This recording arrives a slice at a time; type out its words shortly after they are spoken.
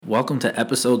Welcome to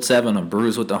episode 7 of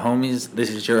Brews with the Homies. This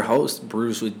is your host,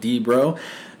 Brews with D-Bro.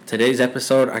 Today's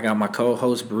episode, I got my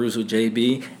co-host, Brews with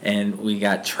JB, and we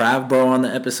got Trav Bro on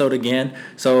the episode again.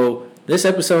 So this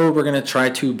episode, we're going to try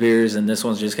 2 beers, and this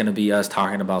one's just going to be us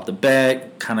talking about the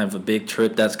bet, kind of a big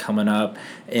trip that's coming up.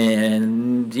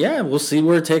 And yeah, we'll see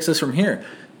where it takes us from here.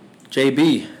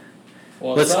 JB.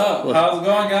 What's up? How's it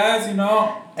going, guys?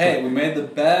 Hey, we made the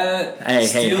bet.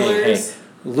 Hey.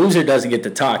 Loser doesn't get to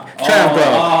talk.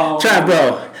 Trav,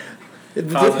 bro.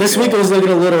 This week was looking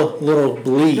a little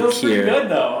bleak here. It feels pretty good,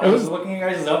 though. I was looking at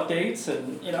your guys' updates,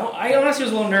 and, I honestly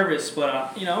was a little nervous, but,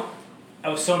 I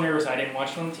was so nervous I didn't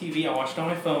watch it on TV. I watched it on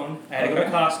my phone. I had to go to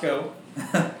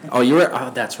Costco. You were? Oh,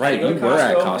 that's right. You were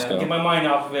at Costco. Get my mind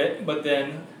off of it, but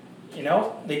then,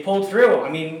 they pulled through.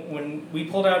 I mean, when we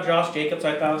pulled out Josh Jacobs,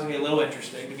 I thought it was going to be a little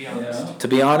interesting, to be honest. Yeah. To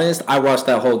be honest, I watched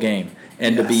that whole game.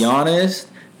 And to be honest,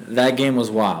 that game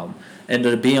was wild. And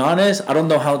to be honest, I don't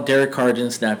know how Derek Carr didn't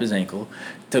snap his ankle.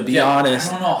 To be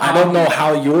honest, I don't know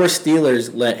how your Steelers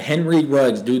let Henry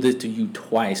Ruggs do this to you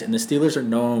twice. And the Steelers are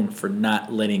known for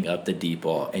not letting up the deep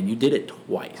ball. And you did it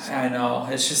twice. I know.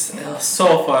 It was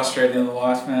so frustrating to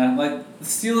watch, man. Like, the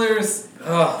Steelers,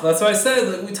 that's what I said.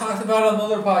 Like, we talked about it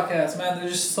on other podcasts, man. They're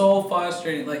just so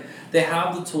frustrating. Like, they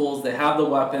have the tools. They have the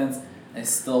weapons. They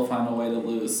still find a way to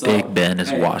lose. So, Big Ben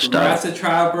is washed up. Congrats to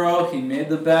Trav, bro. He made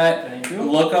the bet. Thank you.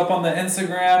 Look up on the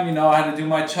Instagram. I had to do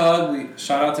my chug.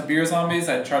 Shout out to Beer Zombies.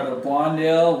 I tried the blonde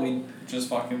ale. We just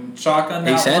fucking shotgun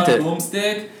that one.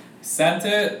 Boomstick. Sent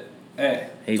it. Hey,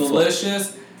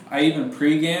 delicious. I even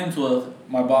pre-gamed with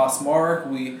my boss Mark.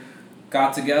 We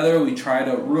got together. We tried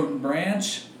a root and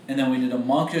branch. And then we did a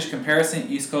monkish comparison,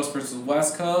 East Coast versus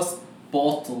West Coast.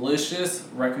 Both delicious.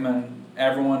 Recommend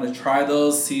everyone to try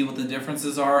those, see what the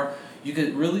differences are. You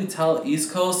could really tell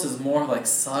East Coast is more like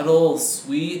subtle,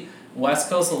 sweet. West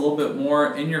Coast a little bit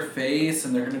more in your face,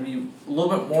 and they're going to be a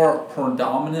little bit more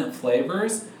predominant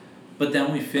flavors. But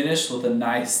then we finished with a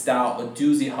nice stout, a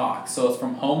Doozy Hawk. So it's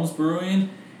from Holmes Brewing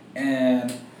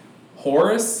and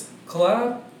Horace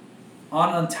collab.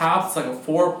 On Untappd, it's like a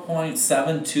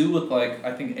 4.72 with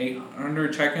I think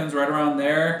 800 check-ins right around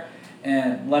there.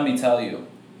 And let me tell you,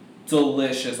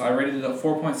 delicious. I rated it at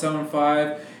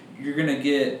 4.75. You're going to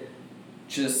get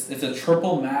it's a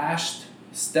triple mashed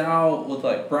stout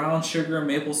with brown sugar,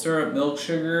 maple syrup, milk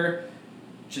sugar,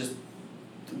 just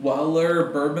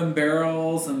Weller, bourbon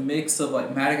barrels, a mix of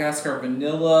Madagascar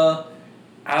vanilla.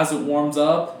 As it warms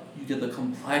up, you get the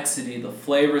complexity, the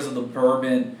flavors of the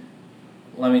bourbon.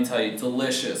 Let me tell you,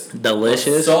 delicious.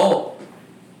 Delicious? So,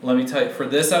 let me tell you, for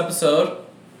this episode,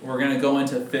 we're going to go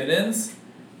into fit-ins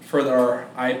for our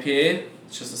IPA.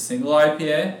 It's just a single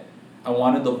IPA. I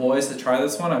wanted the boys to try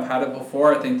this one. I've had it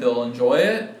before. I think they'll enjoy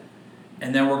it.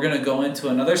 And then we're going to go into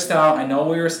another stout. I know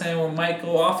we were saying we might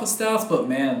go off of stouts, but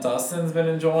man, Dustin's been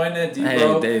enjoying it.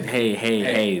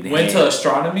 Hey. Went to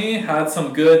astronomy, had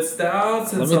some good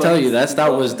stouts. Let me tell you, that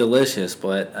stout was delicious,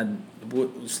 but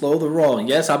slow the roll.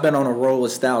 Yes, I've been on a roll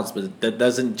with stouts, but that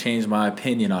doesn't change my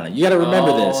opinion on it. You got to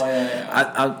remember this.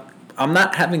 Yeah. I'm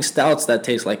not having stouts that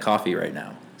taste like coffee right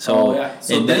now. So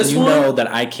and this know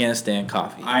that I can't stand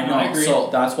coffee. I know. I so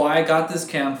that's why I got this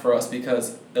can for us,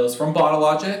 because it was from Bottle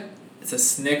Logic. It's a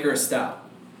Snickers stout.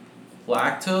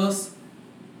 Lactose,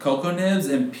 cocoa nibs,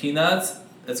 and peanuts.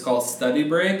 It's called Study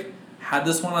Break. Had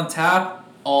this one on tap.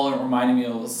 All it reminded me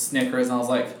of was Snickers, and I was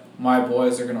like, my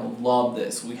boys are gonna love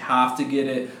this. We have to get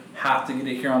it.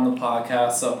 Here on the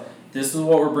podcast. So this is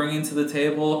what we're bringing to the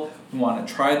table. We want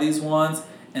to try these ones,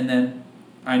 and then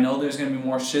I know there's gonna be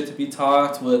more shit to be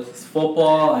talked with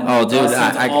football, and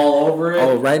I all over it.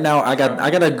 Oh, right now I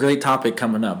got a great topic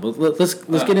coming up. But let's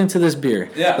get into this beer.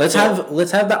 Yeah. Let's have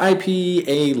the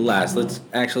IPA last. Let's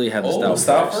actually have the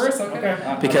stout first.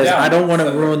 Okay. Because I don't want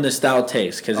to ruin the stout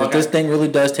taste. Because if this thing really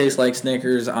does taste like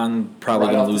Snickers, I'm probably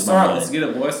gonna lose my mind. Let's get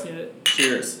it, boys. Get it.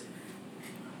 Cheers.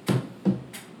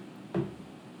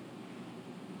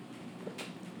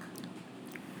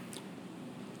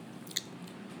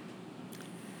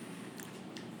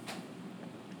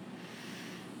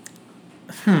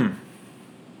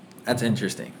 That's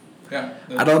interesting. Yeah.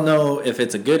 I don't know if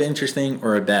it's a good interesting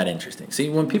or a bad interesting. See,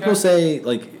 when people say,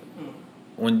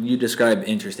 when you describe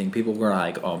interesting, people were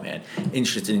like, oh man,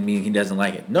 interesting meaning he doesn't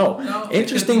like it. No,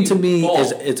 interesting to me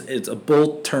is it's a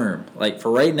bold term.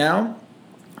 For right now,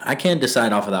 I can't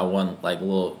decide off of that one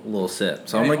little sip.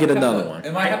 So I'm going to get another one.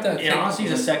 It might have to. It honestly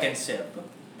is a second sip.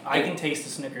 I can taste the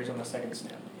Snickers on the second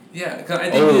sip. Yeah, because I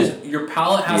think your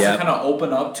palate has to kind of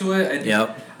open up to it.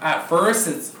 At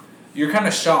first, you're kind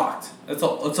of shocked. It's a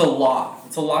lot.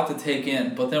 It's a lot to take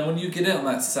in. But then when you get it on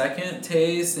that second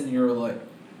taste, and you're like,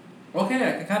 okay,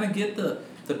 I can kind of get the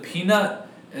peanut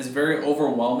is very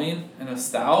overwhelming in a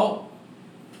stout.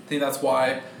 I think that's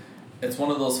why it's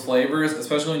one of those flavors,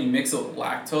 especially when you mix it with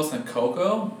lactose and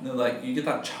cocoa. Like you get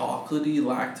that chocolatey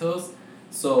lactose.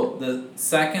 So the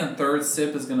second, third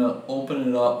sip is gonna open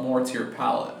it up more to your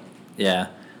palate. Yeah,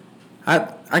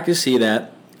 I can see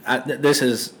that.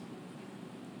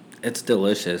 It's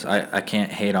delicious. I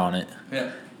can't hate on it.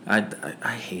 Yeah.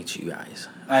 I hate you guys.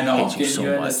 I know. I hate you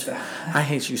so much. I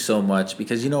hate you so much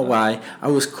because you know why? I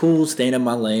was cool staying in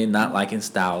my lane, not liking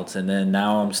stouts, and then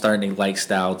now I'm starting to like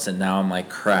stouts, and now I'm like,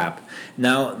 crap.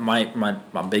 Now my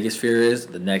biggest fear is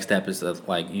the next step is that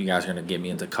like you guys are gonna get me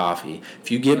into coffee.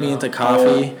 If you get me into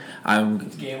coffee,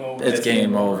 it's game over. It's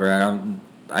game over.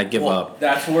 I give up.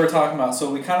 That's what we're talking about.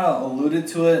 So we kind of alluded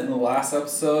to it in the last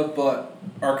episode, but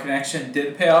our connection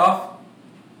did pay off.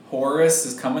 Horus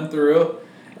is coming through.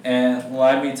 And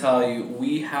let me tell you,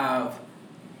 we have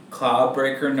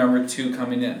Cloudbreaker number 2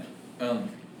 coming in.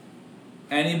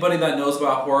 Anybody that knows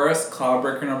about Horus,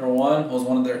 Cloudbreaker number 1 was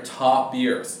one of their top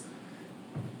beers.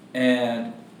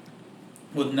 And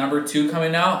with number 2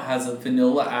 coming out, has a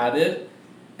vanilla added.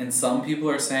 And some people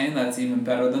are saying that's even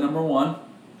better than number 1.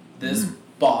 This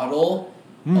bottle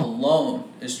alone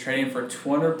is trading for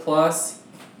 200 plus.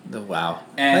 Wow.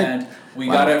 And we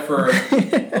got it for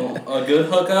a good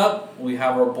hookup. We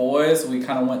have our boys. We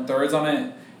kind of went thirds on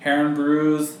it. Heron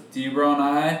Brews, D-Bro and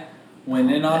I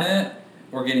went in on it.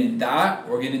 We're getting that.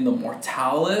 We're getting the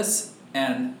Mortalis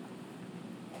and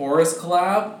Horus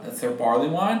collab. That's their barley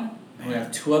wine. And we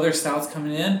have 2 other stouts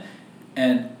coming in.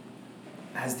 And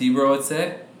as D-Bro would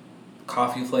say,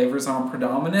 coffee flavors aren't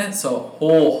predominant, so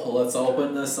let's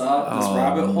open this up. This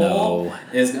rabbit hole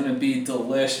is going to be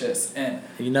delicious. And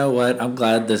you know what? I'm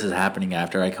glad this is happening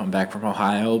after I come back from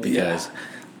Ohio because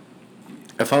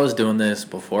if I was doing this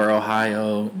before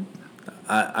Ohio,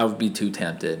 I would be too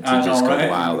tempted to just go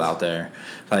wild out there.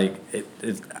 Like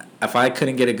if I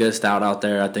couldn't get a good stout out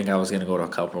there, I think I was going to go to a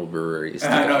couple of breweries.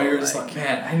 I know, you're just like,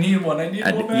 man, I need one.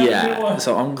 Yeah,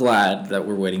 so I'm glad that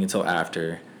we're waiting until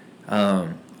after.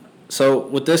 So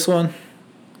with this one,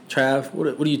 Trav,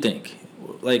 what do you think?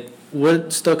 Like,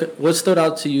 what stood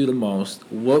out to you the most?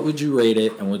 What would you rate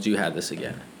it, and would you have this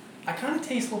again? I kind of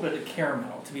taste a little bit of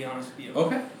caramel, to be honest with you.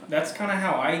 Okay. That's kind of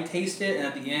how I taste it, and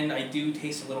at the end, I do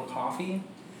taste a little coffee,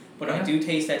 but I do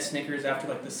taste that Snickers after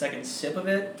like the second sip of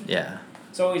it. Yeah.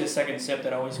 It's always a second sip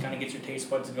that always kind of gets your taste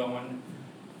buds going.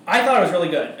 I thought it was really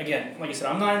good. Again, like I said,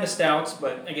 I'm not into stouts,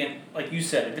 but again, like you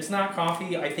said, if it's not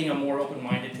coffee, I think I'm more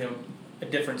open-minded to a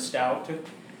different stout.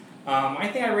 I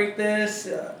think I rate this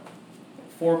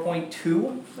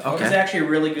 4.2. Okay. It's actually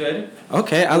really good.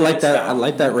 Okay, I like that. Stout. I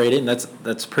like that rating. That's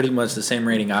pretty much the same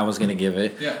rating I was gonna give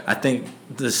it. Yeah. I think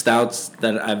the stouts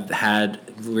that I've had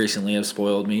recently have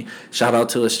spoiled me. Shout out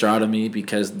to Astronomy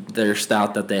because their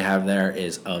stout that they have there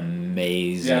is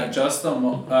amazing. Yeah,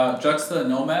 Juxta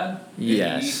Nomad.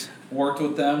 Yes. He worked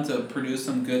with them to produce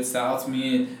some good stouts.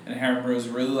 Me and Heron Brews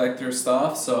really like their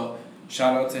stuff, so.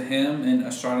 Shout out to him and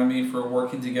Astronomy for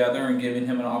working together and giving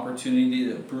him an opportunity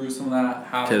to brew some of that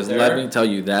half there. Because let me tell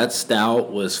you, that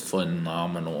stout was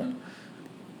phenomenal.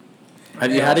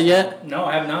 Have you had it yet? No,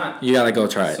 I have not. You gotta go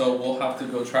try it. So we'll have to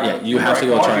go try it. Yeah, you have to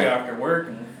go try it. After work.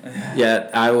 Yeah,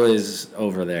 I was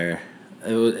over there.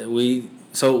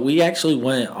 So we actually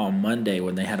went on Monday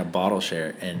when they had a bottle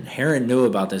share, and Heron knew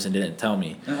about this and didn't tell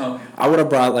me. Oh. I would have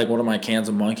brought like one of my cans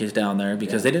of Monkish down there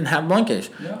because they didn't have Monkish.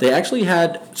 Yeah. They actually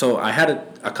had. So I had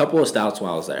a couple of stouts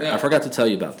while I was there. Yeah. I forgot to tell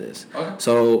you about this. Okay.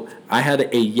 So I had a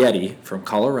Yeti from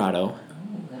Colorado.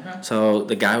 Oh, okay. So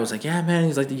the guy was like, "Yeah, man,"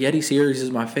 he's like, "The Yeti series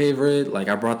is my favorite." Like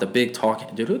I brought the big tall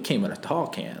can. Dude, it came in a tall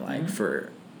can. Like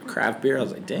for craft beer, I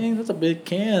was like, "Dang, that's a big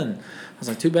can." I was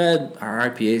like, too bad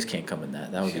our IPAs can't come in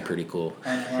that. That would be pretty cool.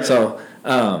 So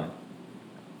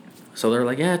they're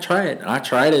like, yeah, try it. And I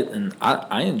tried it, and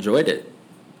I enjoyed it.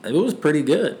 It was pretty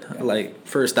good. Yeah. Like,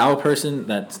 for a style person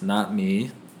that's not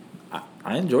me,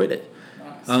 I enjoyed it.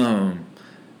 Nice.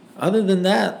 Other than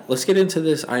that, let's get into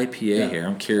this IPA here.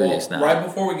 I'm curious now. Right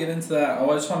before we get into that, I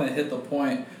just want to hit the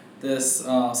point. This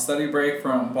study break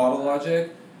from Bottle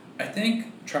Logic, I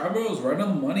think Tribro is right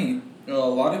on the money. You know, a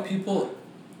lot of people...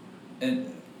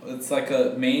 And it's like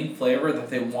a main flavor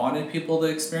that they wanted people to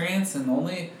experience, and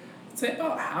only, I'd say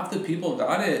about half the people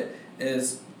got it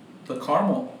is the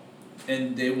caramel.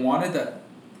 And they wanted that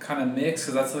kind of mix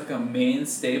because that's like a main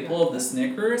staple of the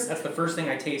Snickers. That's the first thing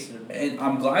I tasted. And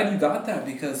I'm glad you got that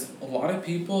because a lot of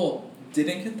people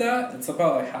didn't get that. It's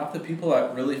about like half the people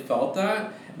that really felt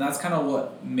that. And that's kind of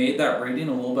what made that rating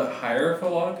a little bit higher for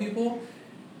a lot of people.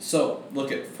 So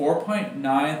look at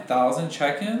 4.9 thousand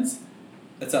check-ins.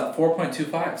 It's at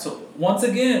 4.25. So once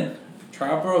again,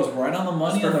 Trav Bro is right on the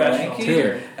money in the ranking.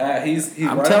 He's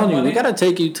I'm right telling on you, the we gotta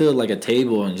take you to like a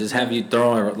table and just have you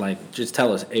throw like just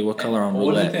tell us, hey, what color on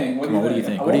roulette? What do you think? Come on, what do you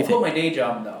think? I What do you won't think? quit my day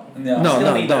job though.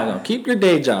 No. Keep your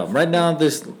day job. Right now,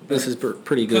 this is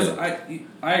pretty good.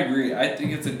 I agree. I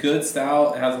think it's a good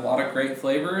stout. It has a lot of great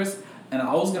flavors, and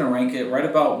I was gonna rank it right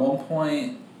about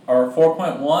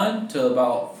 4.1 to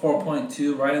about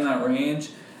 4.2, right in that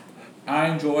range. I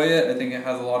enjoy it. I think it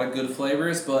has a lot of good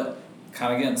flavors, but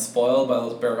kind of getting spoiled by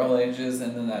those barrel ages,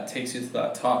 and then that takes you to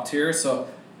that top tier. So,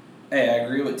 hey, I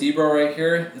agree with D-Bro right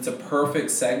here. It's a perfect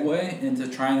segue into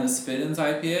trying this Fiddens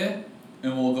IPA.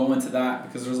 And we'll go into that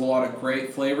because there's a lot of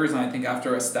great flavors, and I think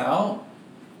after a stout,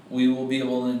 we will be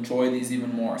able to enjoy these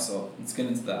even more. So let's get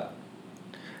into that.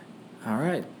 All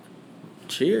right.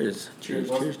 Cheers. Cheers.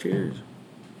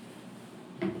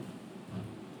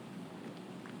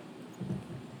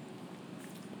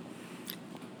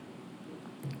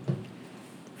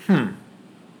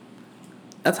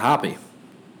 That's hoppy.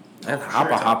 That's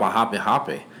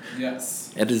hoppy.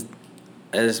 Yes. It is,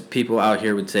 as people out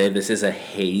here would say, this is a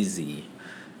hazy.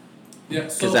 Yeah,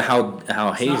 because of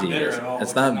how hazy it is.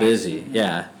 It's not busy,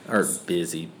 or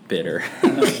busy, bitter.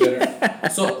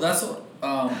 So that's what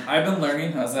I've been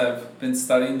learning as I've been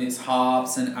studying these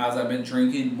hops and as I've been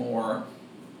drinking more.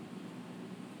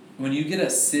 When you get a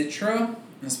Citra,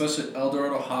 especially El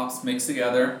Dorado hops mixed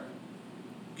together,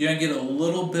 you're gonna get a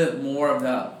little bit more of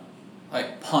that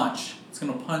like punch. It's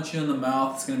gonna punch you in the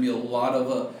mouth. It's gonna be a lot of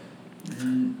a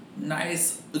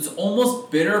nice. It's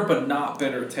almost bitter but not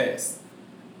bitter taste.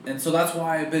 And so that's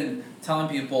why I've been telling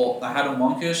people, I had a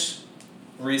monkish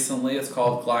recently, it's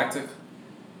called Galactic,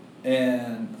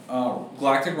 and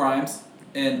Galactic Rhymes,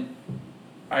 and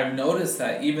I've noticed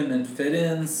that even in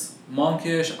Fiddens,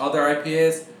 monkish, other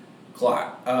IPAs,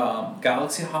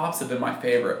 Galaxy hops have been my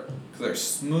favorite, because they're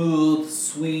smooth,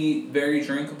 sweet, very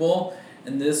drinkable,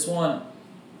 and this one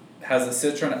has a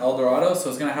Citra and El Dorado, so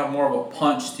it's going to have more of a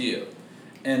punch to you.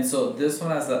 And so this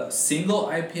one has a single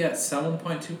IPA at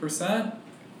 7.2%.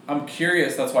 I'm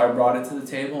curious, that's why I brought it to the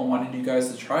table and wanted you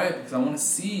guys to try it, because I want to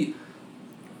see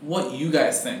what you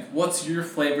guys think. What's your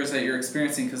flavors that you're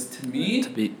experiencing? Because to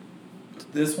me,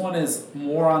 this one is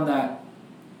more on that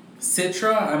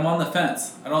Citra. I'm on the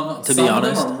fence. I don't know. Some of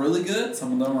them are really good.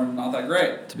 Some of them are not that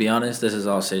great. To be honest, this is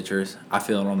all citrus. I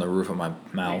feel it on the roof of my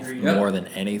mouth more than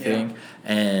anything. Yeah.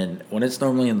 And when it's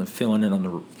normally feeling it on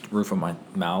the roof of my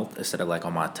mouth instead of like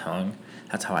on my tongue,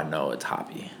 that's how I know it's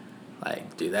hoppy.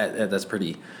 Like, dude, that's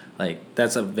pretty, like,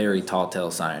 that's a very tall tale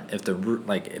sign. If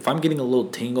if I'm getting a little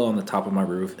tingle on the top of my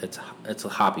roof, it's a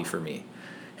hoppy for me.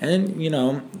 And,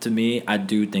 to me, I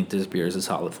do think this beer is a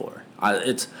solid 4.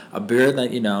 It's a beer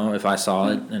that, if I saw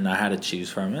it and I had to choose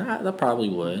from it, I probably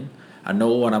would. I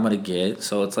know what I'm going to get.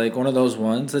 So it's like one of those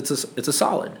ones, it's a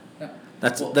solid. Yeah.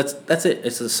 That's it.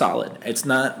 It's a solid. It's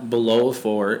not below a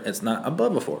 4. It's not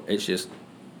above a 4. It's just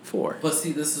 4. But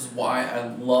see, this is why I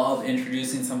love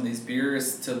introducing some of these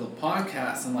beers to the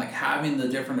podcast and like having the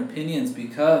different opinions,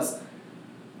 because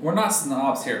we're not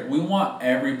snobs here. We want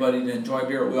everybody to enjoy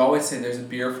beer. We always say there's a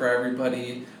beer for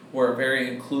everybody. We're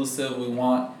very inclusive. We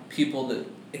want people to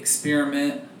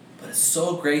experiment. But it's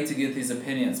so great to get these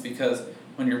opinions, because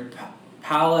when your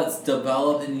palate's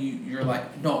developed and you're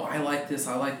like, no, I like this,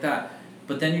 I like that.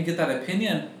 But then you get that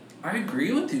opinion. I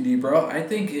agree with you, D-Bro. I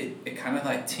think it kind of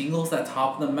like tingles that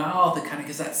top of the mouth. It kind of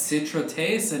gives that Citra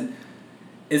taste. And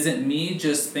is it me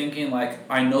just thinking like,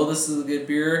 I know this is a good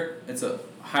beer, it's a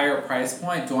higher price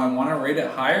point, do I want to rate it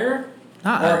higher?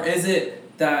 Or is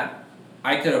it that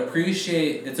I could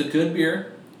appreciate it's a good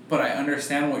beer, but I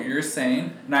understand what you're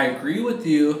saying, and I agree with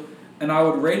you, and I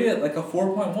would rate it like a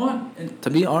 4.1. And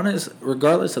to be honest,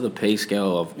 regardless of the pay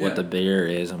scale of what the beer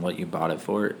is and what you bought it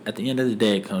for, at the end of the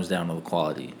day, it comes down to the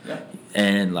quality. Yeah.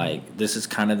 And, like, this is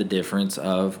kind of the difference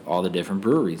of all the different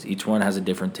breweries. Each one has a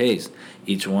different taste.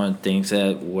 Each one thinks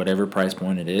at whatever price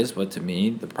point it is, but to me,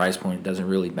 the price point doesn't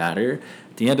really matter.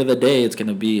 At the end of the day, it's going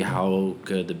to be how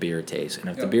good the beer tastes. And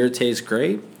if the beer tastes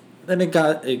great, then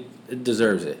it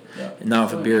deserves it. Yeah. Now,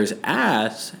 if a beer is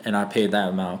ass and I paid that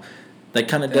amount, that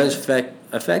kind of does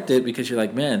affect it, because you're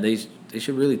like, man, they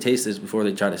should really taste this before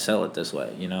they try to sell it this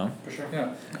way, For sure.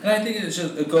 Yeah. And I think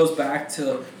it goes back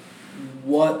to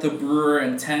what the brewer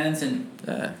intends, and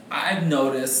I've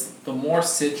noticed the more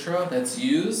Citra that's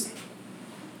used,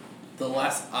 the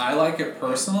less I like it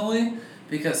personally,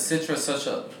 because Citra is such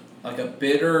a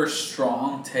bitter,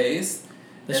 strong taste.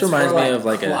 This reminds me of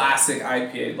like a classic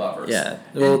IPA lovers. Yeah.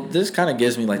 Well, this kind of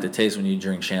gives me like the taste when you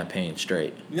drink champagne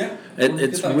straight. Yeah.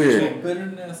 It's weird.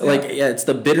 Bitterness. Like, it's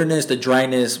the bitterness, the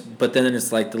dryness, but then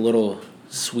it's like the little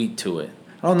sweet to it.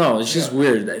 I don't know. It's just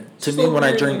weird. To me, when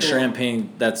I drink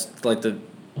champagne, that's like the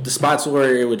spots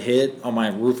where it would hit on my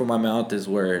roof of my mouth is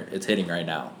where it's hitting right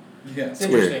now. Yeah, it's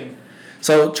interesting. Weird.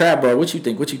 So, Trav, bro, what you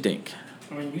think?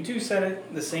 I mean, you two said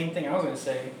it the same thing I was going to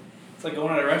say. It's like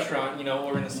going at a restaurant,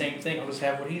 ordering the same thing. I'll just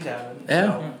have what he's having. Yeah.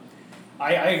 So,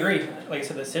 I agree. Like I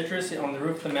said, the citrus on the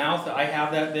roof of the mouth, I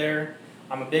have that there.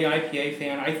 I'm a big IPA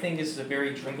fan. I think this is a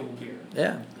very drinkable beer.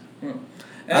 Yeah.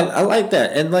 I like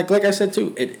that. And like I said,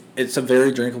 too, it's a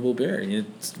very drinkable beer.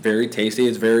 It's very tasty.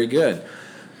 It's very good.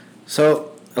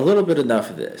 So, a little bit enough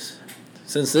of this.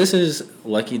 Since this is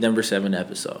Lucky Number 7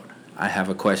 episode, I have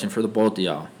a question for the both of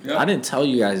y'all. Yep. I didn't tell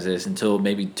you guys this until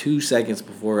maybe 2 seconds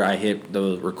before I hit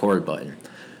the record button.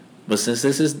 But since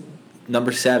this is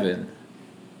number 7,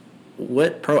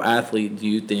 what pro athlete do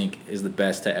you think is the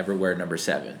best to ever wear number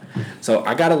 7? So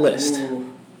I got a list.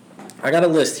 Ooh. I got a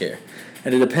list here.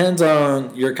 And it depends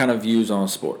on your kind of views on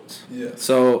sports. Yeah.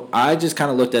 So I just kind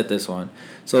of looked at this one.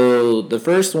 So the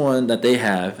first one that they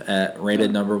have at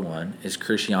rated number 1 is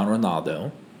Cristiano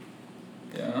Ronaldo.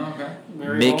 Yeah, okay.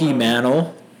 Mickey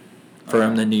Mantle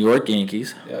from the New York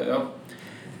Yankees. Yeah.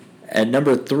 At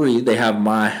number 3, they have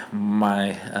my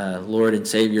Lord and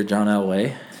Savior John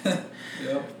Elway.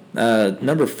 Yep.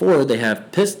 Number 4, they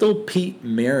have Pistol Pete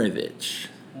Maravich.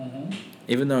 Mm-hmm.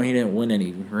 Even though he didn't win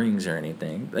any rings or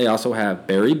anything. They also have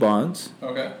Barry Bonds.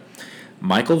 Okay.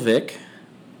 Michael Vick.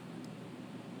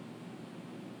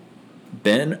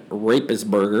 Ben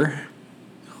Roethlisberger.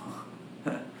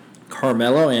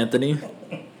 Carmelo Anthony.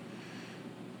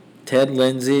 Ted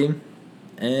Lindsay.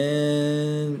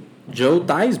 And Joe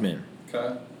Theismann.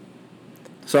 Okay.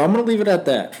 So I'm going to leave it at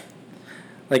that.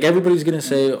 Like, everybody's going to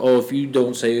say, oh, if you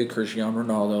don't say Cristiano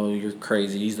Ronaldo, you're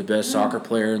crazy. He's the best soccer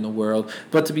player in the world.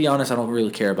 But to be honest, I don't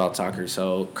really care about soccer,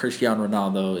 so Cristiano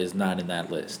Ronaldo is not in that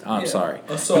list. I'm sorry.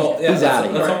 So, he's out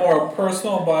of here. That's a more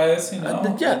personal bias,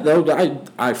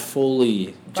 I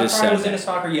fully just said if I was into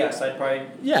soccer, yes, I'd probably...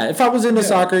 Yeah, if I was into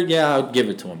soccer, I'd give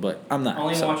it to him, but I'm not.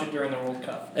 Only watch it during the World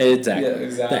Cup. Exactly. Yeah,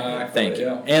 exactly. Thank you.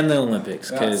 Yeah. And the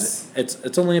Olympics, because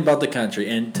it's only about the country.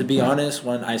 And to be honest,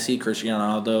 when I see Cristiano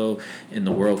Ronaldo in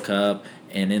the World Cup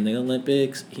and in the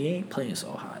Olympics, he ain't playing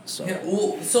so hot. So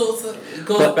it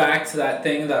goes back to that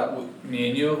thing that me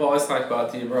and you have always talked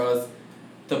about, D-Bro, is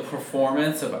the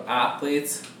performance of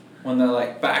athletes when their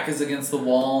like back is against the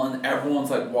wall and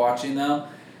everyone's like watching them.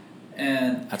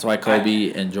 And that's why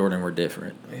Kobe and Jordan were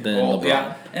different than LeBron.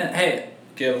 Yeah. And hey,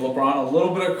 give LeBron a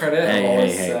little bit of credit.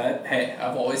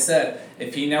 I've always said,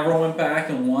 if he never went back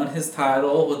and won his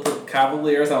title with the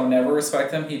Cavaliers, I would never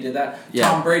respect him. He did that. Yeah.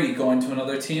 Tom Brady going to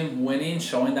another team, winning,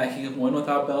 showing that he can win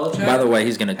without Belichick. By the way,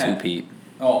 he's going to two-peat.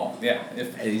 Oh, yeah.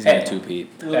 He's going to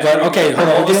two-peat. But, okay, hold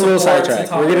on. We're getting a little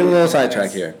sidetracked. We're getting a little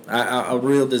sidetracked here. I'll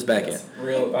reel this back in.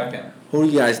 Reel it back in. Who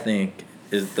do you guys think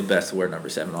is the best to wear number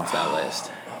 7 off that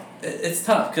list? It's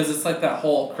tough because it's like that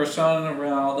whole Cristiano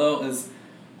Ronaldo is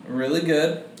really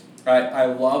good. I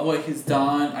love what he's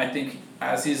done. I think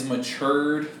as he's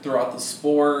matured throughout the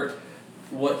sport,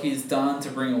 what he's done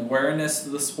to bring awareness to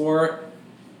the sport,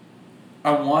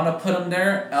 I want to put him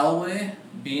there. Elway,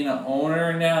 being an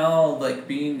owner now, like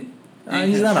being...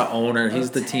 he's not an owner. He's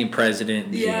the team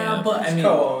president. Yeah, but I mean...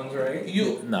 co-owns, right?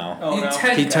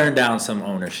 He turned down some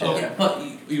ownership. Okay, but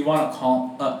you want to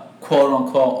call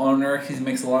quote-unquote owner. He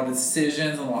makes a lot of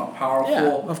decisions, a lot of powerful...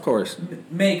 Yeah, of course.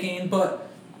 Making, but...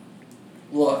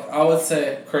 Look, I would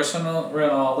say Cristiano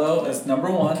Ronaldo is number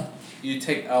 1. You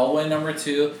take Elway number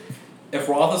 2. If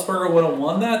Roethlisberger would have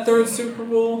won that 3rd Super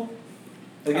Bowl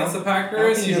against the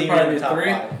Packers, he would probably be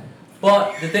 3.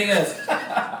 But the thing is,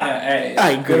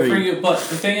 I agree. Good for you. But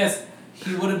the thing is,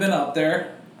 he would have been up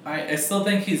there. I still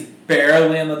think he's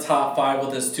barely in the top 5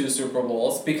 with his 2 Super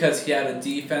Bowls because he had a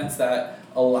defense that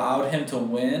allowed him to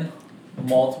win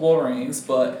multiple rings.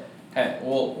 But hey,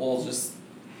 we'll just.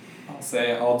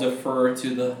 I'll defer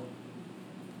to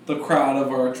the crowd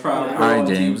of our trial. All right,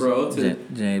 James.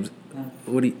 James,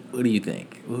 what do you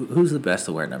think? Who's the best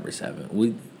to wear number 7?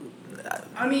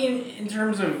 I mean, in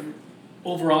terms of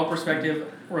overall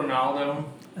perspective, Ronaldo.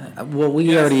 Well,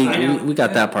 we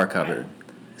got that part covered.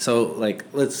 So like,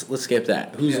 let's skip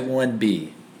that. Who's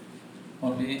 1B?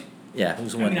 1B. Yeah,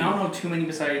 who's 1B? I don't know too many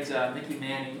besides Mickey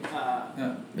Manning.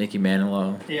 Mickey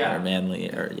Manilow. Yeah. Or Manley,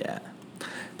 or yeah.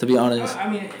 To be honest.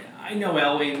 I know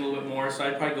Elway a little bit more, so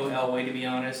I'd probably go Elway, to be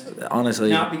honest. Honestly.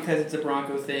 Not because it's a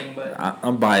Bronco thing, but...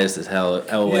 I'm biased as hell.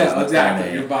 Elway is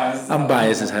exactly. You're biased. I'm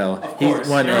biased as hell. Of course.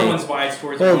 Everyone's biased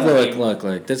towards him.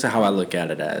 Look. This is how I look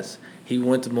at it as. He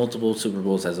went to multiple Super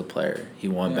Bowls as a player. He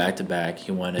won back-to-back.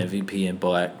 He won MVP in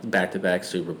back-to-back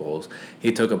Super Bowls.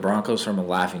 He took a Broncos from a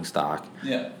laughingstock.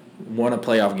 Yeah. Won a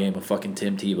playoff game with fucking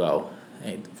Tim Tebow.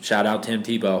 Hey, shout out Tim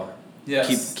Tebow.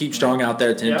 Yes. Keep strong out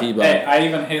there, Tim Tebow. Hey, I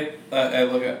even hate.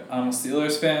 I'm a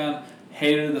Steelers fan.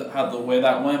 Hated how the way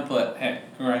that went, but hey,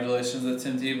 congratulations to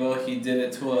Tim Tebow. He did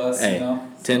it to us. Hey, you know.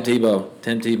 Tim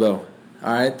Tebow. All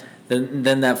right.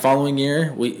 Then that following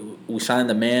year, we signed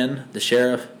the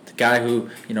sheriff, the guy who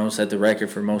set the record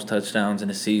for most touchdowns in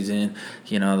a season.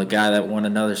 The guy that won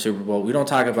another Super Bowl. We don't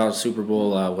talk about Super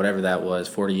Bowl whatever that was,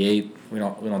 48. We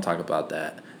don't talk about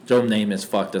that. Joe Namath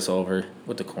fucked us over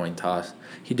with the coin toss.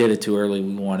 He did it too early.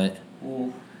 We won it.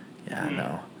 Ooh. Yeah, I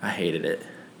know. I hated it.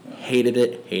 Hated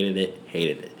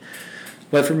it.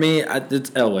 But for me, it's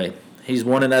Elway. He's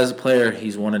won it as a player.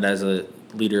 He's won it as a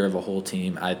leader of a whole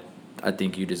team. I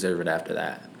think you deserve it after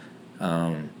that.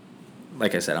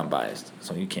 Like I said, I'm biased,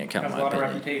 so you can't count my opinion. Has a lot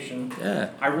of reputation. Yeah.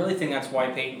 I really think that's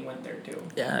why Peyton went there, too.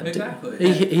 Yeah.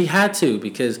 Exactly. He had to,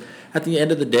 because at the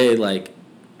end of the day, like,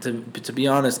 to be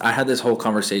honest, I had this whole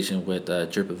conversation with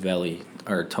Dripavelli,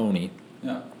 or Tony.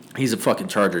 Yeah. He's a fucking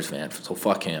Chargers fan, so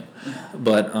fuck him.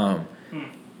 But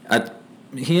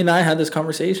he and I had this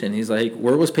conversation. He's like,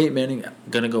 where was Peyton Manning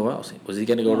going to go else? Was he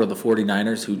going to go to the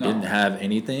 49ers, who didn't have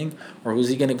anything? Or was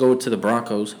he going to go to the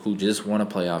Broncos, who just won a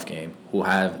playoff game, who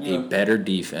have a better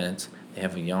defense? They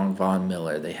have a young Von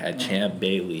Miller. They had Champ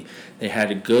Bailey. They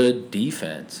had a good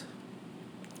defense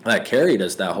that carried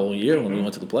us that whole year when we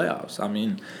went to the playoffs. I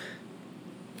mean,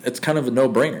 it's kind of a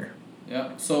no-brainer.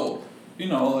 Yeah, so,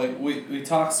 like, we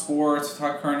talk sports, we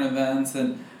talk current events,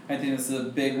 and I think this is a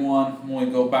big one when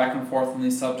we go back and forth on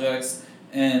these subjects,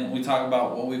 and we talk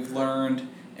about what we've learned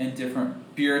in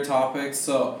different beer topics.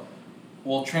 So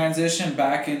we'll transition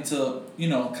back into,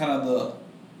 kind of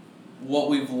what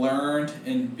we've learned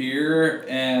in beer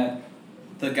and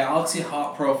the Galaxy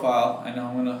Hop profile. I know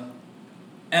I'm going to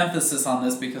emphasis on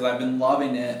this because I've been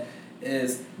loving it,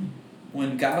 is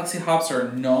when Galaxy hops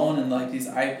are known in like these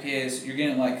IPAs, you're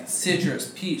getting like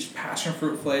citrus, peach, passion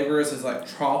fruit flavors. It's like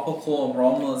tropical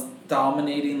aromas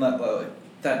dominating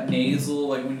that nasal,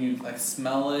 like when you like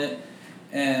smell it.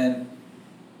 And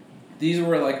these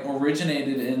were like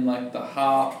originated in like the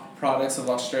hop products of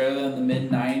Australia in the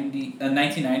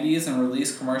 1990s and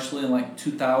released commercially in like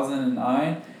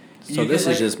 2009. So this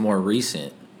is just more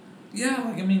recent.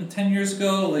 Yeah, 10 years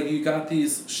ago, like, you got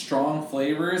these strong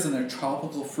flavors and they're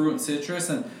tropical fruit and citrus,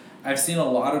 and I've seen a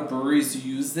lot of breweries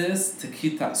use this to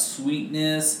keep that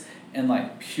sweetness and,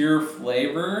 like, pure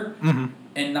flavor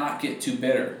and not get too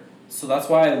bitter. So that's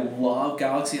why I love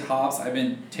Galaxy hops. I've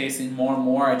been tasting more and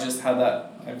more. I just had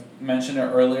that, I mentioned it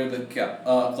earlier, the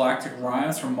Galactic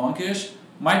Rhymes from Monkish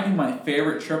might be my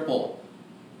favorite triple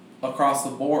across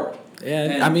the board.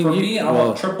 Yeah, and for me, I'm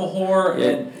a triple whore,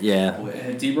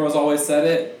 and D-Bro's always said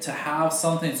it, to have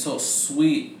something so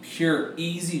sweet, pure,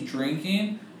 easy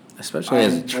drinking. Especially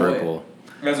as a triple.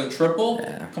 As a triple?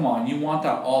 Yeah. Come on, you want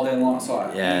that all day long. So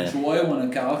I enjoy when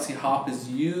a Galaxy hop is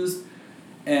used,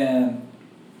 and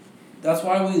that's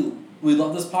why we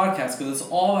love this podcast, because it's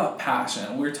all about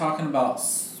passion. We're talking about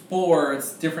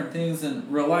sports, different things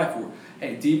in real life.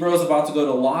 Hey, D-Bro's about to go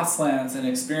to Lost Lands and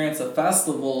experience a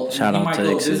festival, and he might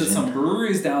go visit some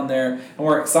breweries down there, and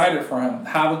we're excited for him.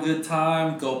 Have a good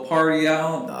time, go party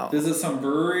out, visit some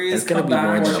breweries, come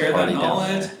back, share that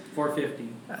knowledge. 450.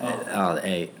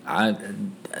 Hey, I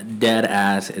dead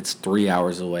ass. It's 3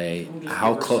 hours away.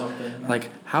 How close?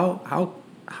 Like how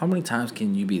many times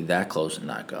can you be that close and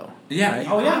not go? Yeah, right?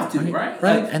 You have to, right?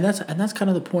 Right, and that's kind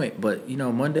of the point. But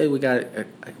Monday we got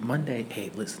Monday. Hey,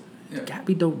 listen. Yeah.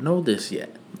 Gabby don't know this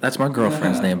yet. That's my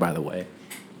girlfriend's name, by the way.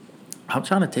 I'm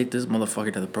trying to take this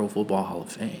motherfucker to the Pro Football Hall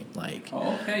of Fame. Like,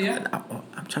 okay, yeah.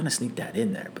 I'm trying to sneak that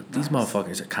in there, but these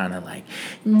motherfuckers are kind of like,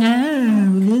 no,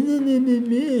 and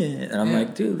I'm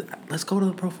like, dude, let's go to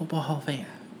the Pro Football Hall of Fame.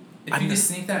 If you can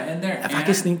sneak that in there, if I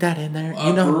can sneak that in there,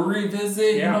 brewery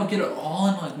visit, get it all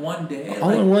in like one day.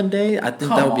 All in one day, I think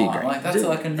that would be great. Like, that's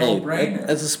like a no-brainer.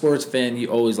 As a sports fan, you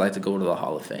always like to go to the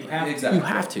Hall of Fame. Exactly. You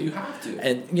have to. You have to.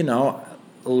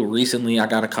 And recently I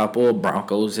got a couple of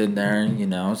Broncos in there,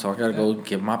 so I gotta go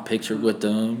get my picture with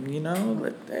them,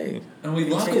 But hey, and we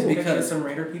love it because some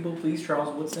Raider people, please,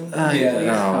 Charles Woodson.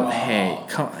 Hey,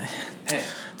 come on. Hey.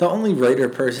 The only Raider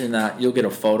person that you'll get a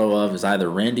photo of is either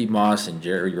Randy Moss and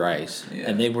Jerry Rice,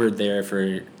 and they were there for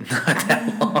not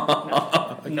that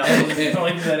long. No, that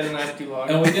didn't last too long.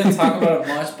 And we didn't talk about it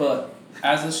much, but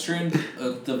as the stream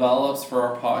develops for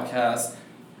our podcast,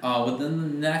 within the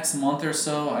next month or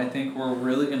so, I think we're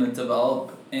really going to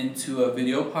develop into a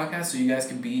video podcast, so you guys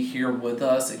can be here with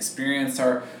us, experience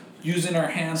our using our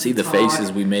hands. See the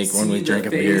faces we make when we drink a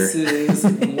beer.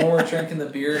 When we're drinking the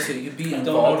beer, so you can be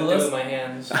involved with us. I don't know what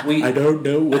to do with my hands. I don't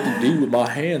know what to do with my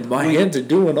hands. My hands are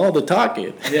doing all the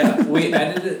talking. Yeah, we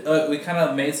edited. We kind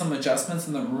of made some adjustments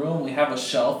in the room. We have a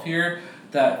shelf here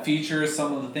that features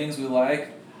some of the things we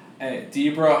like. Hey,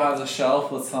 D-Bro has a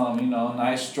shelf with some,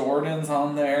 nice Jordans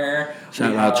on there.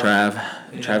 Shout out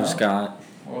Travis Scott.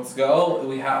 Let's go.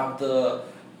 We have the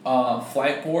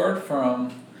flight board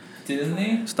from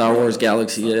Disney. Star Wars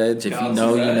Galaxy Edge. If you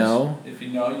know, you know. If you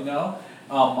know, you know.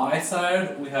 On my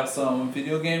side, we have some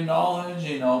video game knowledge.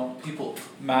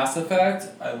 Mass Effect.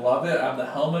 I love it. I have the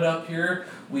helmet up here.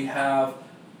 We have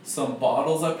some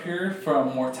bottles up here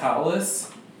from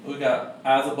Mortalis. We got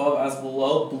As Above, As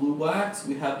Below, Blue Wax.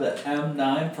 We have the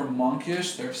M9 from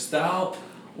Monkish. They're stout.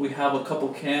 We have a couple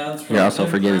cans from You're also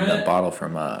forgetting the bottle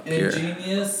from Pure.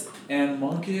 Ingenious and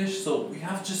Monkish. So we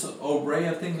have just an array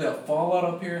of things. We have Fallout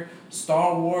up here,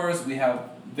 Star Wars. We have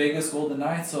Vegas Golden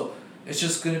Knights. So it's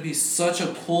just going to be such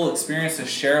a cool experience to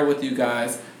share with you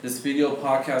guys this video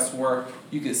podcast where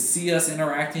you can see us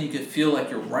interacting. You can feel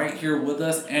like you're right here with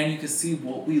us, and you can see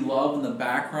what we love in the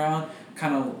background.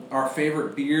 Kind of our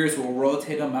favorite beers. We'll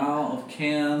rotate them out of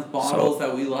cans, bottles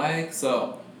that we like.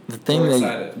 So the thing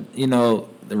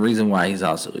the reason why he's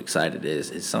also excited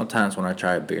is sometimes when I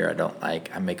try a beer I don't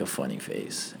like, I make a funny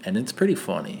face, and it's pretty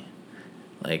funny.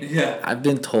 I've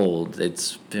been told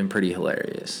it's been pretty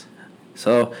hilarious.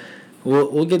 So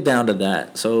we'll get down to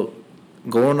that. So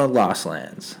going to Lost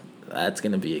Lands, that's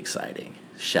gonna be exciting.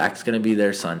 Shaq's gonna be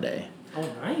there Sunday. Oh,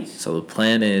 nice. So the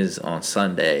plan is on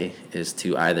Sunday is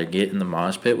to either get in the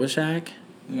mosh pit with Shaq,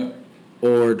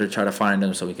 or to try to find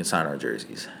him so we can sign our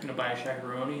jerseys. Gonna buy a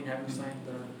Shaq-a-roni and have him sign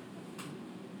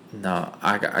the... No,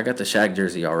 I got the Shaq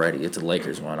jersey already. It's a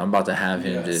Lakers one. I'm about to have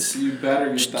him just... You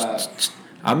better get that.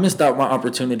 I missed out my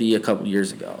opportunity a couple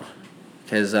years ago.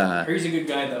 Cause, he's a good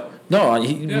guy, though. No,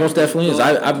 he most definitely is.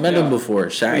 I've met him before.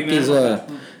 Shaq is...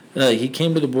 he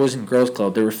came to the Boys and Girls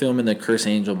Club. They were filming the Chris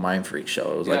Angel Mind Freak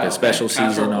show. It was like a special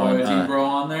season on. D-Bro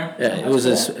on there. Yeah, it was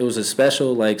a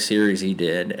special series he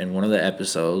did, and one of the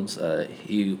episodes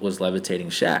he was levitating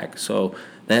Shaq. So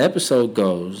the episode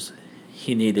goes,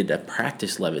 he needed to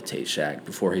practice levitate Shaq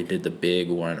before he did the big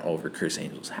one over Chris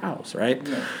Angel's house, right?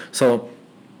 Yeah. So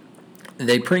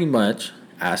they pretty much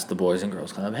asked the Boys and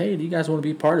Girls Club, hey, do you guys want to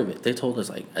be part of it? They told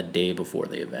us a day before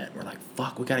the event. We're like,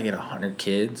 fuck, we got to get 100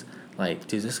 kids. Dude,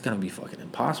 this is going to be fucking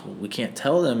impossible. We can't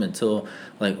tell them until,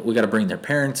 we got to bring their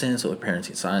parents in so their parents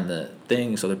can sign the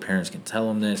thing so their parents can tell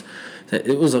them this.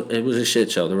 It was a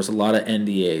shit show. There was a lot of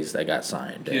NDAs that got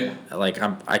signed. Yeah.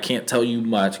 I can't tell you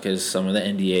much because some of the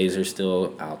NDAs are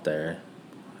still out there.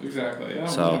 Exactly, yeah.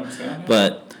 So,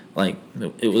 but,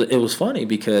 it was funny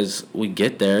because we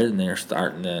get there and they're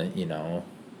starting to,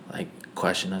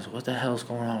 question us, what the hell's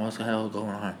going on? What's the hell going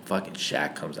on? Fucking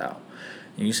Shaq comes out.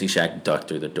 And you see Shaq duck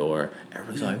through the door.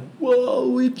 Everybody's like,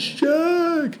 whoa, it's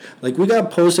Shaq. We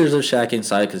got posters of Shaq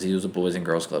inside because he was a Boys and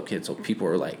Girls Club kid. So people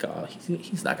were like, oh,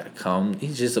 he's not going to come.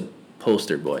 He's just a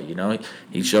poster boy,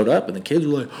 He showed up and the kids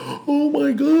were like, oh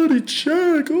my God, it's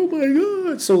Shaq. Oh my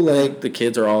God. So, the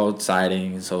kids are all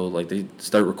exciting. So, they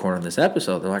start recording this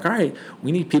episode. They're like, all right,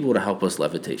 we need people to help us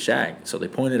levitate Shaq. So they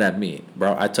pointed at me.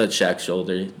 Bro, I touched Shaq's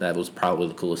shoulder. That was probably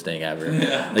the coolest thing ever.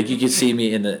 Yeah. You could see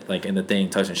me in the thing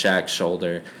touching Shaq's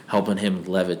shoulder, helping him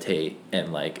levitate. And,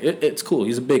 it's cool.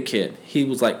 He's a big kid. He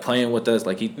was, playing with us.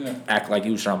 He'd act like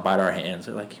he was trying to bite our hands.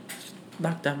 They're like,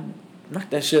 knock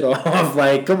that shit off.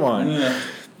 Come on. Yeah.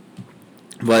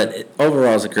 But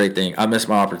overall, it's a great thing. I missed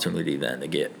my opportunity then to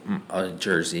get a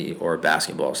jersey or a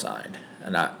basketball signed.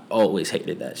 And I always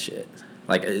hated that shit.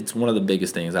 It's one of the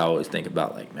biggest things I always think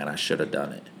about. Man, I should have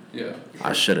done it. Yeah. Sure.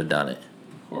 I should have done it.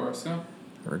 Of course, yeah.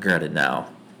 I regret it now.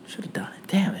 Should have done it.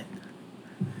 Damn it.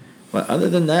 But other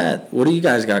than that, what do you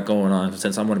guys got going on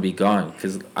since I'm going to be gone?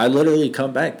 Because I literally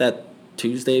come back that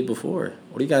Tuesday before.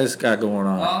 What do you guys got going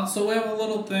on? So we have a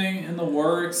little thing in the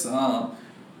works.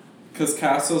 Because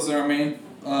Castro's our main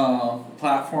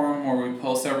platform where we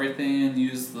post everything and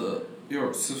use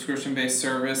your subscription-based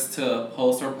service to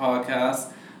post our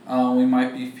podcast. We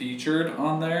might be featured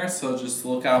on there, so just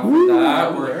look out for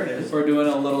that. We're doing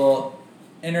a little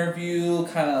interview,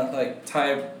 kind of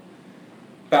type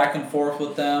back and forth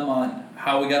with them on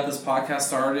how we got this podcast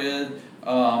started,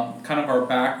 kind of our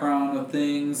background of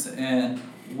things, and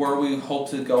where we hope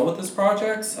to go with this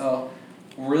project. So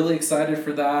really excited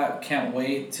for that. Can't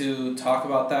wait to talk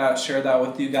about that, share that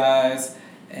with you guys.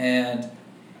 And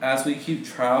as we keep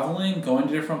traveling, going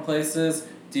to different places,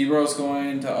 D-Bro's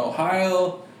going to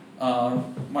Ohio.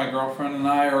 My girlfriend and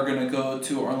I are gonna go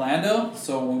to Orlando,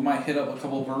 so we might hit up a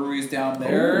couple breweries down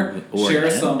there. Ooh, share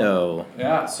some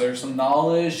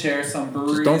knowledge, share some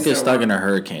breweries. Just don't get stuck in a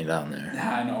hurricane down there.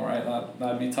 Yeah, I know, right?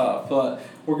 That'd be tough. But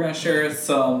we're gonna share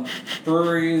some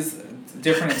breweries,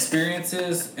 different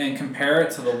experiences, and compare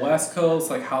it to the West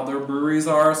Coast, like how their breweries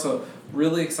are. So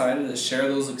really excited to share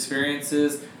those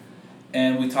experiences.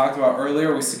 And we talked about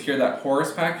earlier, we secured that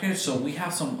Horse package, so we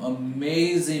have some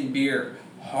amazing beer,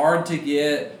 hard to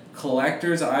get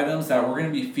collector's items that we're going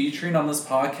to be featuring on this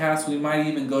podcast. We might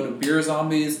even go to Beer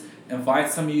Zombies, invite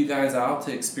some of you guys out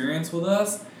to experience with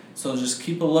us. So just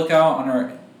keep a lookout on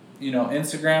our,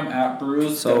 Instagram at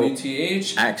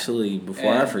BrewsWTH. Actually,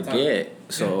 before I forget,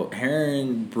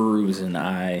 Heron Brews and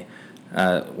I.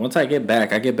 Once I get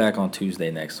back on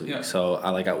Tuesday next week. Yeah. So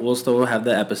we'll still have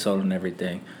the episode and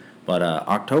everything. But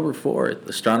October 4th,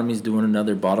 Astronomy's doing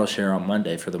another bottle share on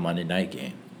Monday for the Monday night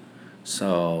game.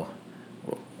 So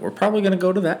we're probably going to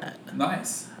go to that.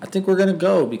 Nice. I think we're going to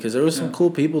go because there was some cool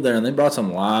people there and they brought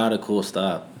some lot of cool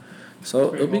stuff.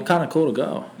 So it'll be kind of cool to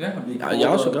go. Yeah, it'd be cool.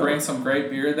 Y'all should go. Bring some great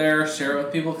beer there, share it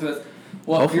with people because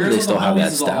hopefully they still have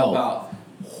that stout. All about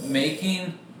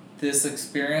making this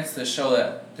experience to show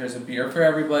that there's a beer for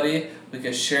everybody. We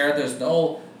can share. There's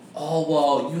no,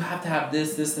 you have to have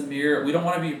this, and beer. We don't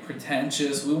want to be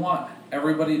pretentious. We want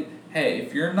everybody, hey,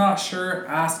 if you're not sure,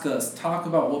 ask us. Talk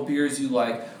about what beers you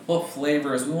like, what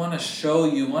flavors. We want to show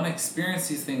you, we want to experience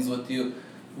these things with you.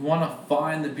 We want to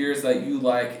find the beers that you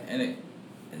like, and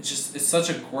it's such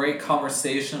a great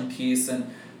conversation piece, and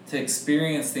to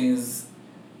experience these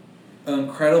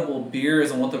incredible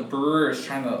beers and what the brewer is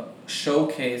trying to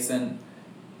showcase and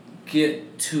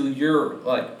get to your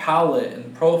palate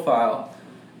and profile.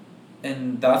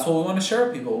 And that's what we want to share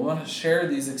with people. We want to share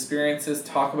these experiences,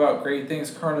 talk about great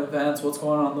things, current events, what's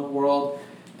going on in the world,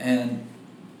 and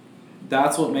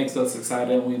that's what makes us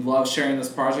excited. And we love sharing this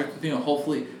project with you. And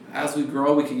hopefully, as we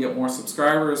grow, we can get more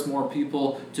subscribers, more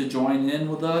people to join in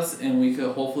with us, and we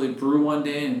could hopefully brew one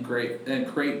day and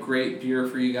create great beer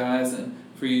for you guys and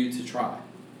for you to try.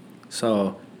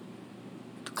 So,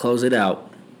 to close it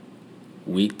out,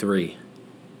 week 3.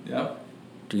 Yep.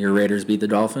 Do your Raiders beat the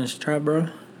Dolphins, Trav, bro?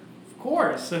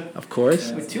 Of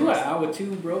course. Yeah, with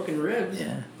two broken ribs.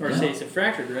 Yeah. Or say it's a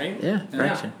fractured, right? Yeah,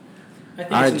 fractured. I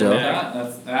think all right, Joe.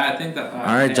 I think that.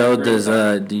 All right, Joe.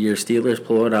 Do your Steelers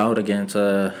pull it out against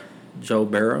Joe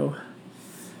Burrow?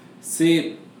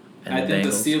 See, I think the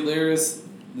Steelers.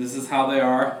 This is how they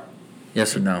are.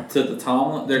 Yes or no? To the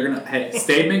Tomlin, they're gonna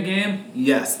statement game.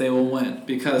 Yes, they will win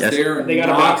because they're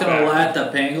not gonna let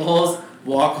the Bengals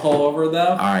walk all over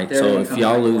them. All right, so if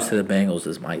y'all lose to the Bengals,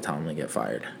 does Mike Tomlin get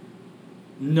fired?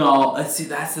 No, see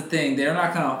that's the thing. They're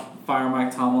not gonna fire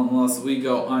Mike Tomlin unless we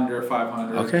go under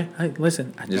 500. Okay,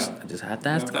 listen. I just had to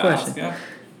ask the question.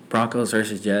 Broncos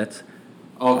versus Jets.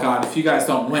 Oh God! If you guys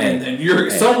don't win,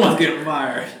 then someone's getting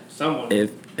fired. Someone.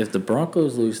 If the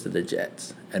Broncos lose to the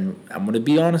Jets, and I'm gonna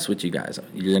be honest with you guys,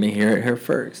 you're gonna hear it here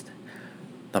first.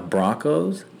 The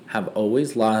Broncos have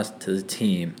always lost to the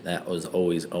team that was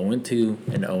always 0-2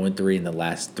 and 0-3 in the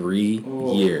last 3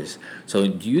 years. So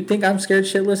do you think I'm scared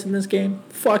shitless in this game?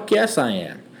 Fuck yes, I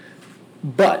am.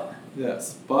 But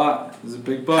there's a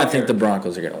big but. I think the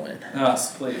Broncos are gonna win.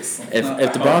 Yes, please.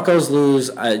 If the Broncos lose,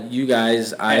 you guys,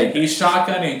 he's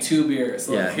shotgunning 2 beers.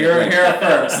 Look, hear it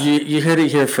first. You heard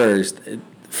it here first.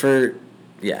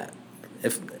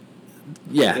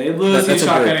 Yeah, they lose, he's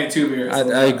shotgunning 2 beers.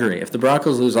 I agree. If the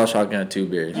Broncos lose, I'll shotgun 2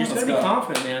 beers. You're going to be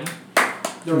confident, man.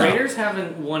 The Raiders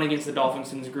haven't won against the Dolphins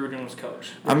since Gruden was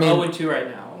coach. They're 0-2 right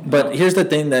now. But here's the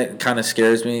thing that kind of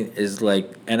scares me is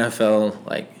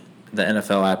NFL, the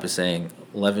NFL app is saying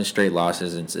 11 straight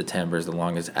losses in September is the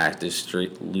longest active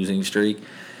losing streak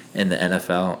in the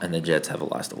NFL, and the Jets have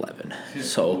lost 11.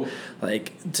 So,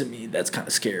 to me, that's kind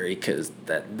of scary because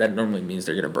that normally means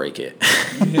they're going to break it.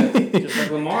 Just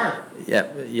like Lamar.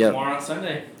 Yep. Lamar on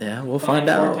Sunday. Yeah, we'll find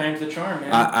out. 4 times the charm,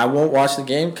 man. I won't watch the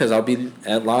game because I'll be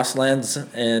at Lost Lands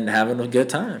and having a good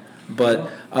time.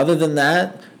 But other than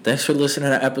that, thanks for listening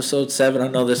to episode 7. I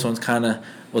know this one's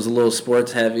was a little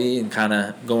sports heavy and kind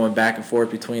of going back and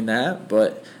forth between that,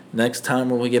 but next time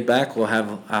when we get back, I'll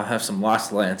have some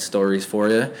Lost Lands stories for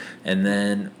you, and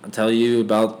then I'll tell you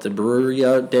about the brewery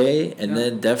out day, and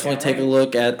then definitely take a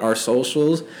look at our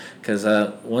socials, because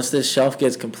once this shelf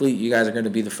gets complete, you guys are going to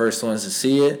be the first ones to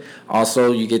see it.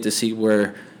 Also, you get to see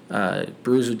where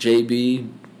Brews with JB,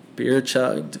 beer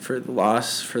chugged for the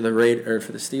loss for the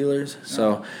for the Steelers.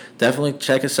 So definitely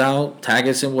check us out. Tag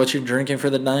us in what you're drinking for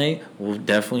the night. We'll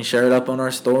definitely share it up on our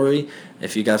story.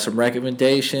 If you got some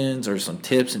recommendations or some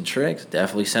tips and tricks,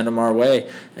 definitely send them our way.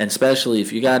 And especially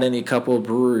if you got any couple of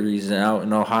breweries out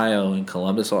in Ohio, in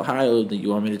Columbus, Ohio, that you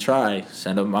want me to try,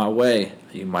 send them my way.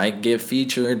 You might get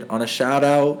featured on a shout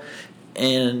out.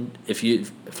 And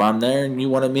if I'm there and you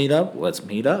want to meet up, let's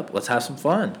meet up. Let's have some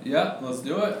fun. Yeah, let's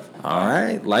do it. All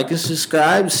right. Like and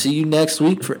subscribe. See you next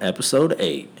week for episode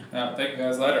 8. Yeah, thank you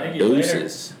guys. Later. Thank you. Later.